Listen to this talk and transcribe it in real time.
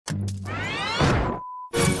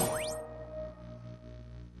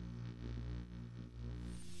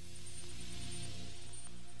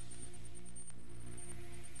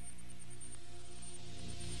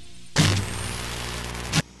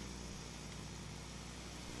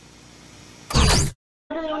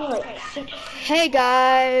Hey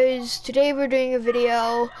guys, today we're doing a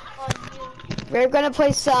video. We're gonna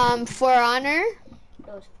play some For Honor.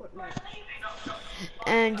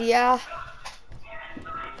 And yeah.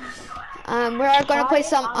 We're gonna play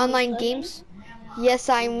some online games. Yes,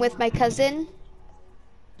 I'm with my cousin.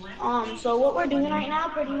 So what we're doing right now,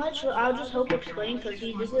 pretty much, I'll just help explain because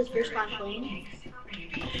this is his first time playing.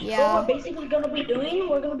 Yeah. So what we're basically gonna be doing,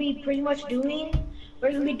 we're gonna be doing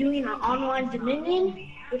an online Dominion,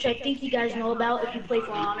 which I think you guys know about if you play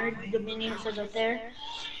For Honor. Dominion says up there.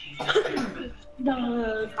 I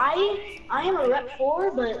am a rep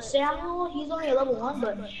 4, but Samuel, he's only a level 1.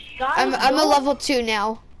 But guys, I'm a level 2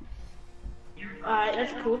 now. Alright,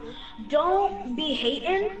 that's cool. Don't be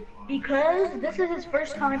hating because this is his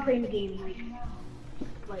first time playing the game.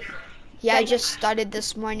 Yeah, I just started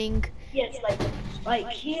this morning. Yes, like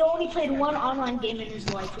he only played one online game in his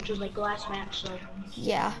life, which was like the last match. So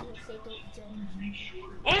yeah.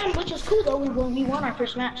 And which is cool though. We won our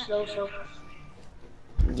first match though. So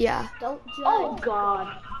yeah. Oh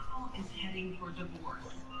god.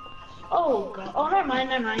 Oh god. Oh, never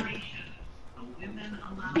mind.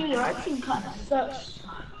 Dude, our team kind of sucks.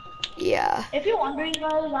 Yeah. If you're wondering,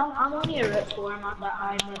 guys, I'm only a rep 4. I'm not that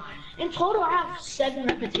high, but in total, I have 7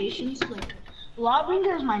 reputations. Like,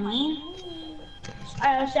 Lawbringer is my main.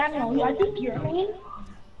 Samuel, I think you're main.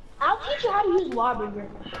 I'll teach you how to use Lawbringer,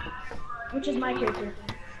 which is my character.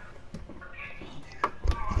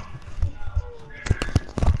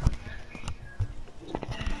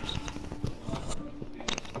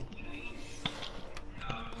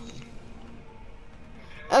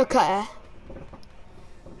 Okay.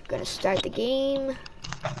 Gonna start the game.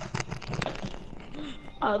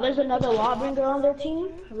 There's another Lawbringer on their team,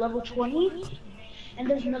 level 20. And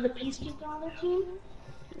there's another Peacekeeper on their team.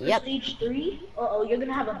 Yep. Stage 3. Uh-oh, you're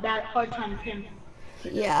gonna have a hard time with him.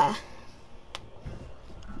 Yeah.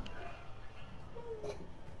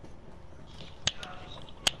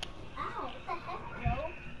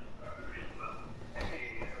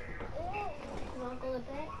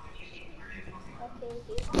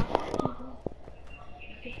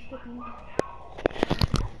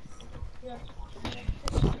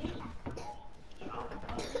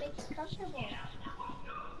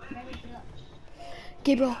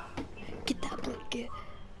 Gabriel, get that blanket.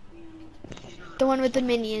 The one with the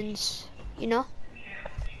minions, you know?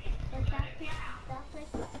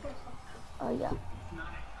 Oh yeah.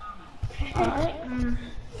 Alright.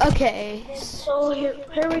 Okay. So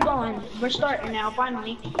here we go. We're starting now,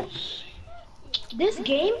 finally. This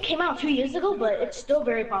game came out 2 years ago, but it's still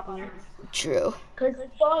very popular. True. Cause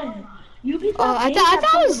it's fun. I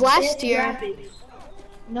thought it was last year. Graphics.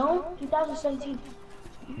 No, 2017.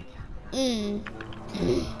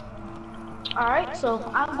 Alright, so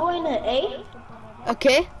I'm going to A.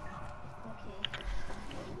 Okay.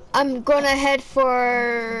 I'm gonna head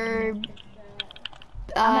for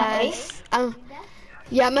A.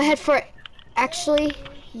 Yeah, I'm gonna head for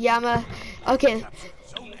okay.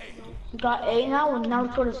 We got A now, and now we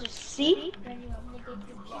go to C.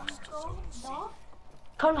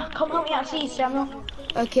 Come help me out, C, Samuel.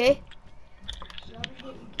 Okay.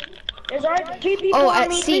 There's already 3 people on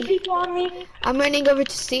me, C. 3 people on me. I'm running over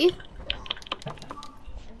to C.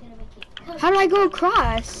 How do I go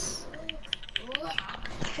across?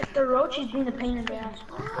 If the roach is being a pain in the ass.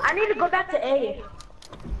 I need to go back to A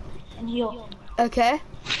and heal. Okay.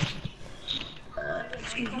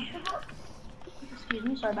 Excuse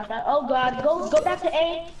me, sorry about that. Oh god, go back to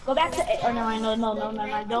A. Go back to A. Oh no,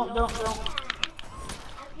 don't.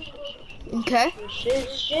 Okay.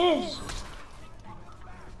 Shiz.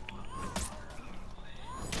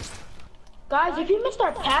 Guys, if you missed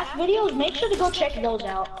our past videos, make sure to go check those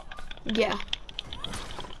out. Yeah.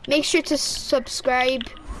 Make sure to subscribe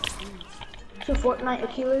to Fortnite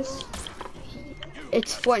Oculus.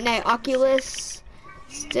 It's Fortnite Oculus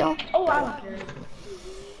still. Oh, I don't care.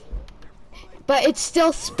 But it's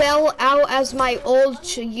still spelled out as my old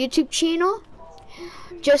YouTube channel.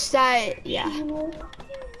 Just that, yeah.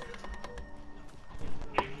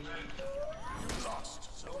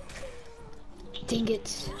 Dang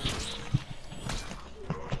it.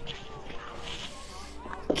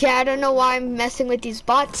 Okay, I don't know why I'm messing with these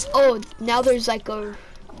bots. Oh, now there's like a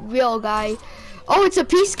real guy. Oh, it's a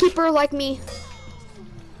peacekeeper like me.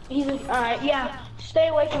 He's alright, yeah. Stay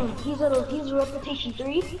away from him. He's a reputation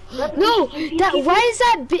 3. No,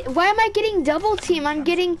 why am I getting double team? I'm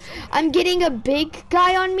getting a big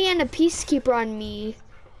guy on me and a peacekeeper on me.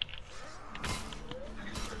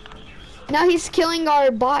 Now he's killing our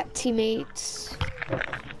bot teammates.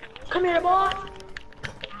 Come here, bot.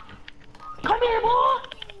 Come here, bot.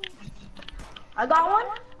 I got one.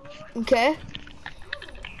 Okay.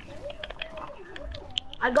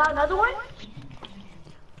 I got another one.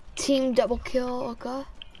 Team double kill, okay.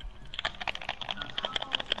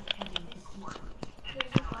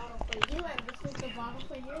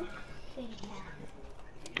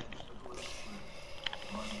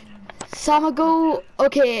 So I'm gonna go,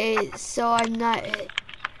 okay, so I'm not,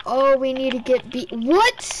 oh, we need to get beat,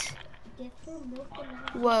 what?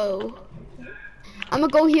 Whoa. I'm gonna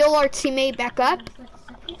go heal our teammate back up.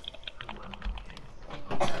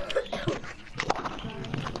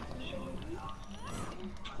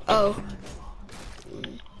 Oh.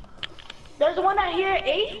 There's one out here,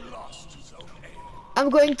 A. I'm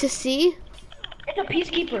going to see. It's a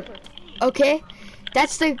peacekeeper. Okay.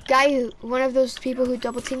 That's the guy who, one of those people who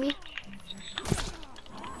double team me.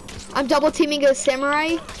 I'm double teaming a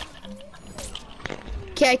samurai.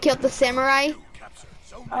 Okay, I killed the samurai.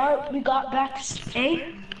 Alright, we got back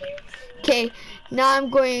A. Okay, now I'm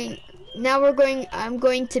going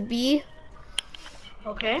to B.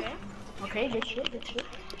 Okay. Okay, good shit, good shit.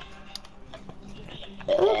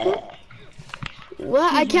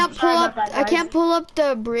 What? I can't pull up, I can't pull up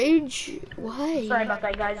the bridge. Why? Sorry about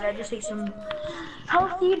that, guys. I just ate some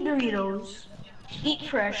healthy Doritos. Eat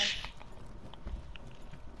fresh.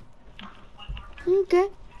 Okay.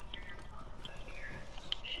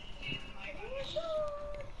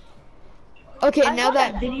 Okay, I now saw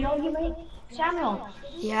that video you made, Samuel.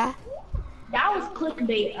 yeah. That was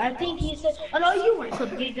clickbait. I think he said, oh no, you weren't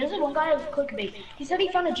clickbait. There's one guy who was clickbait. He said he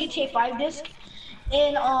found a GTA 5 disc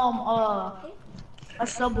in a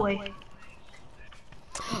Subway.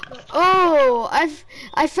 Oh,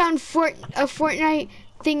 I found a Fortnite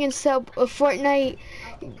thing in a Fortnite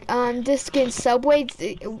disc in Subway.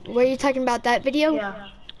 Were you talking about that video? Yeah.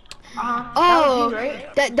 Oh, that was you,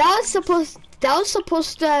 right? that was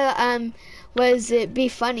supposed to was it be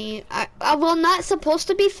funny? Well, not supposed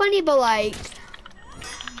to be funny, but like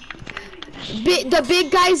the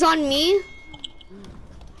big guy's on me.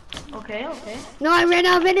 Okay, okay. No, I ran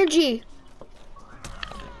out of energy.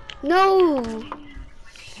 No.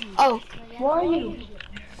 Oh. Where are you?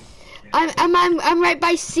 I'm right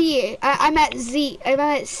by C. I'm at Z. I'm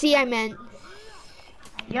at C. I meant.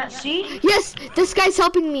 Yeah, see? Yes, this guy's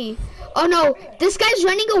helping me. Oh no, this guy's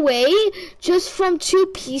running away just from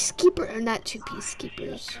two peacekeepers, or not two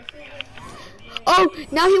peacekeepers. Oh,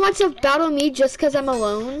 now he wants to battle me just because I'm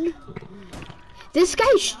alone. This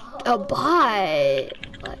guy's a bot.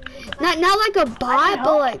 Not like a bot,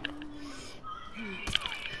 but like,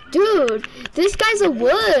 dude, this guy's a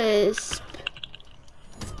wuss.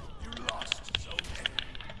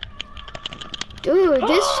 Dude,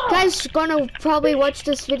 this guy's gonna probably watch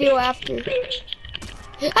this video after.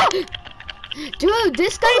 Ah! Dude,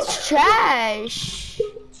 this guy's trash.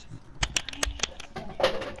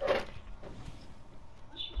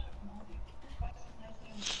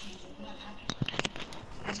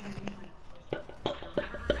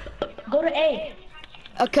 Go to A.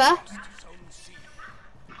 Okay.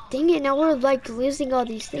 Dang it, now we're like losing all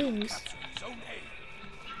these things.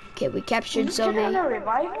 Okay, we captured Zone Is this kid gonna A.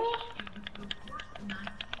 revive me?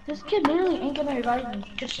 This kid literally ain't gonna revive me.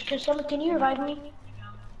 Just someone, can you revive me?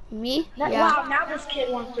 Me? Yeah. Wow, now this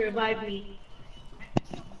kid wants to revive me.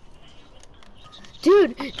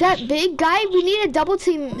 Dude, that big guy, we need to double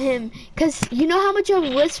team him. Cause you know how much of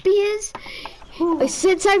a wisp he is? Who?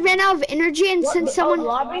 Since I ran out of energy and since someone...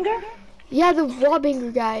 Lawbringer? Yeah, the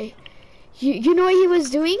Wallbanger guy. You know what he was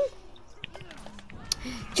doing?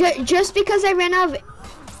 Just because I ran out of...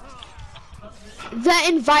 The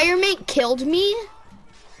environment killed me.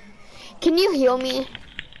 Can you heal me?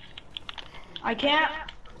 I can't.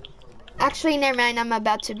 Actually, never mind. I'm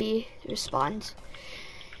about to respond.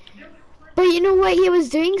 But you know what he was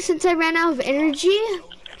doing? Since I ran out of energy,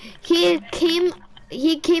 he came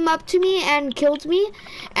up to me and killed me.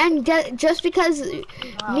 And just because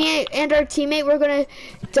me and our teammate were gonna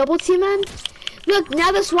double team him. Look,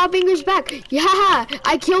 now the Swabinger's back. Yeah,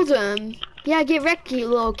 I killed him. Yeah, get wrecked, you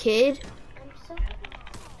little kid.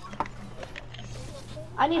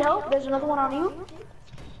 I need help. There's another one on you.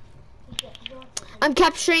 I'm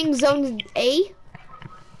capturing Zone A.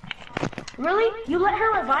 Really? You let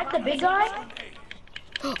her revive the big guy?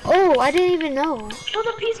 Oh, I didn't even know. Kill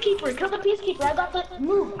the peacekeeper. Kill the peacekeeper. I got the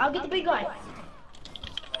move. I'll get the big guy.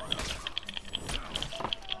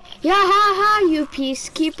 Yeah, ha, you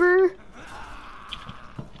peacekeeper.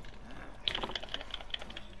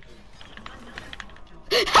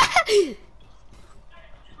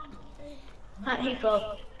 He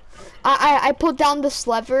fell. I pulled down this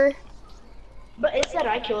lever. But it said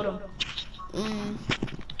I killed him.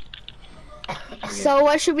 So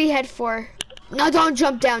what should we head for? No, don't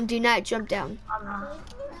jump down. Do not jump down. I'm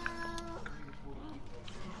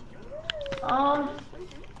not.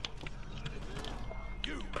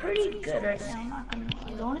 pretty good right now. I'm not gonna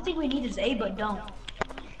lie. The only thing we need is A, but don't.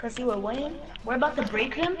 Cause see, we're waiting. We're about to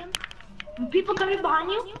break him. And people coming behind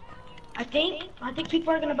you. I think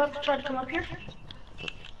people are about to try to come up here.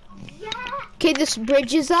 Okay, this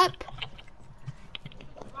bridge is up.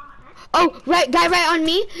 Oh, right, guy right on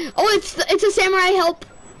me. Oh, it's a samurai, help.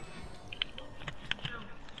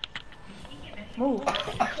 Move.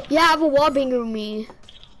 Yeah, I have a wallbanger with me.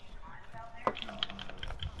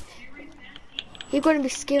 He's gonna be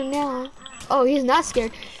scared now. Oh, he's not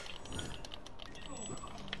scared.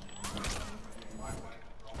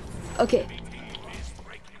 Okay.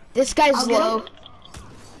 This guy's low.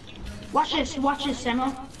 Watch this,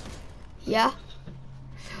 Samuel. Yeah.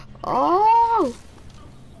 Oh.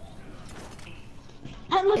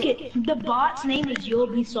 And look at the bot's name is You'll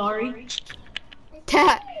Be Sorry.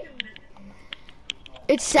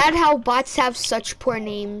 It's sad how bots have such poor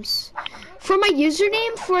names. For my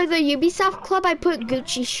username for the Ubisoft Club, I put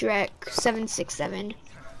Gucci Shrek 767.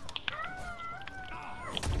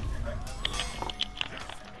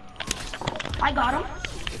 I got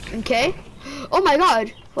him. Okay. Oh my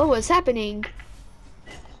God, what was happening?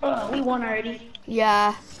 We won already.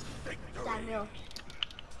 Yeah. Samuel.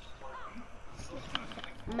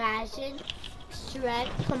 Imagine Shrek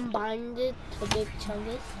combined it to Big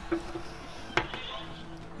Chungus.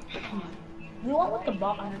 We won with the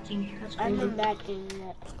bot on our team. That's I'm crazy. backing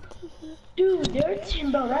it. Dude, their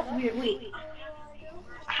team, bro. That's weird. Wait.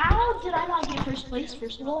 How did I not get first place?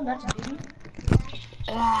 First of all, that's weird.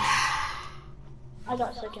 I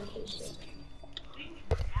got second place.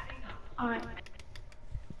 So. Alright.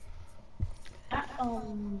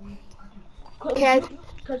 Okay.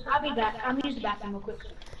 Cause I'll be back. I'm gonna use the bathroom real quick.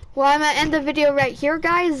 Well, I'm gonna end the video right here,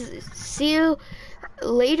 guys. See you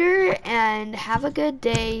later and have a good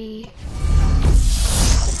day.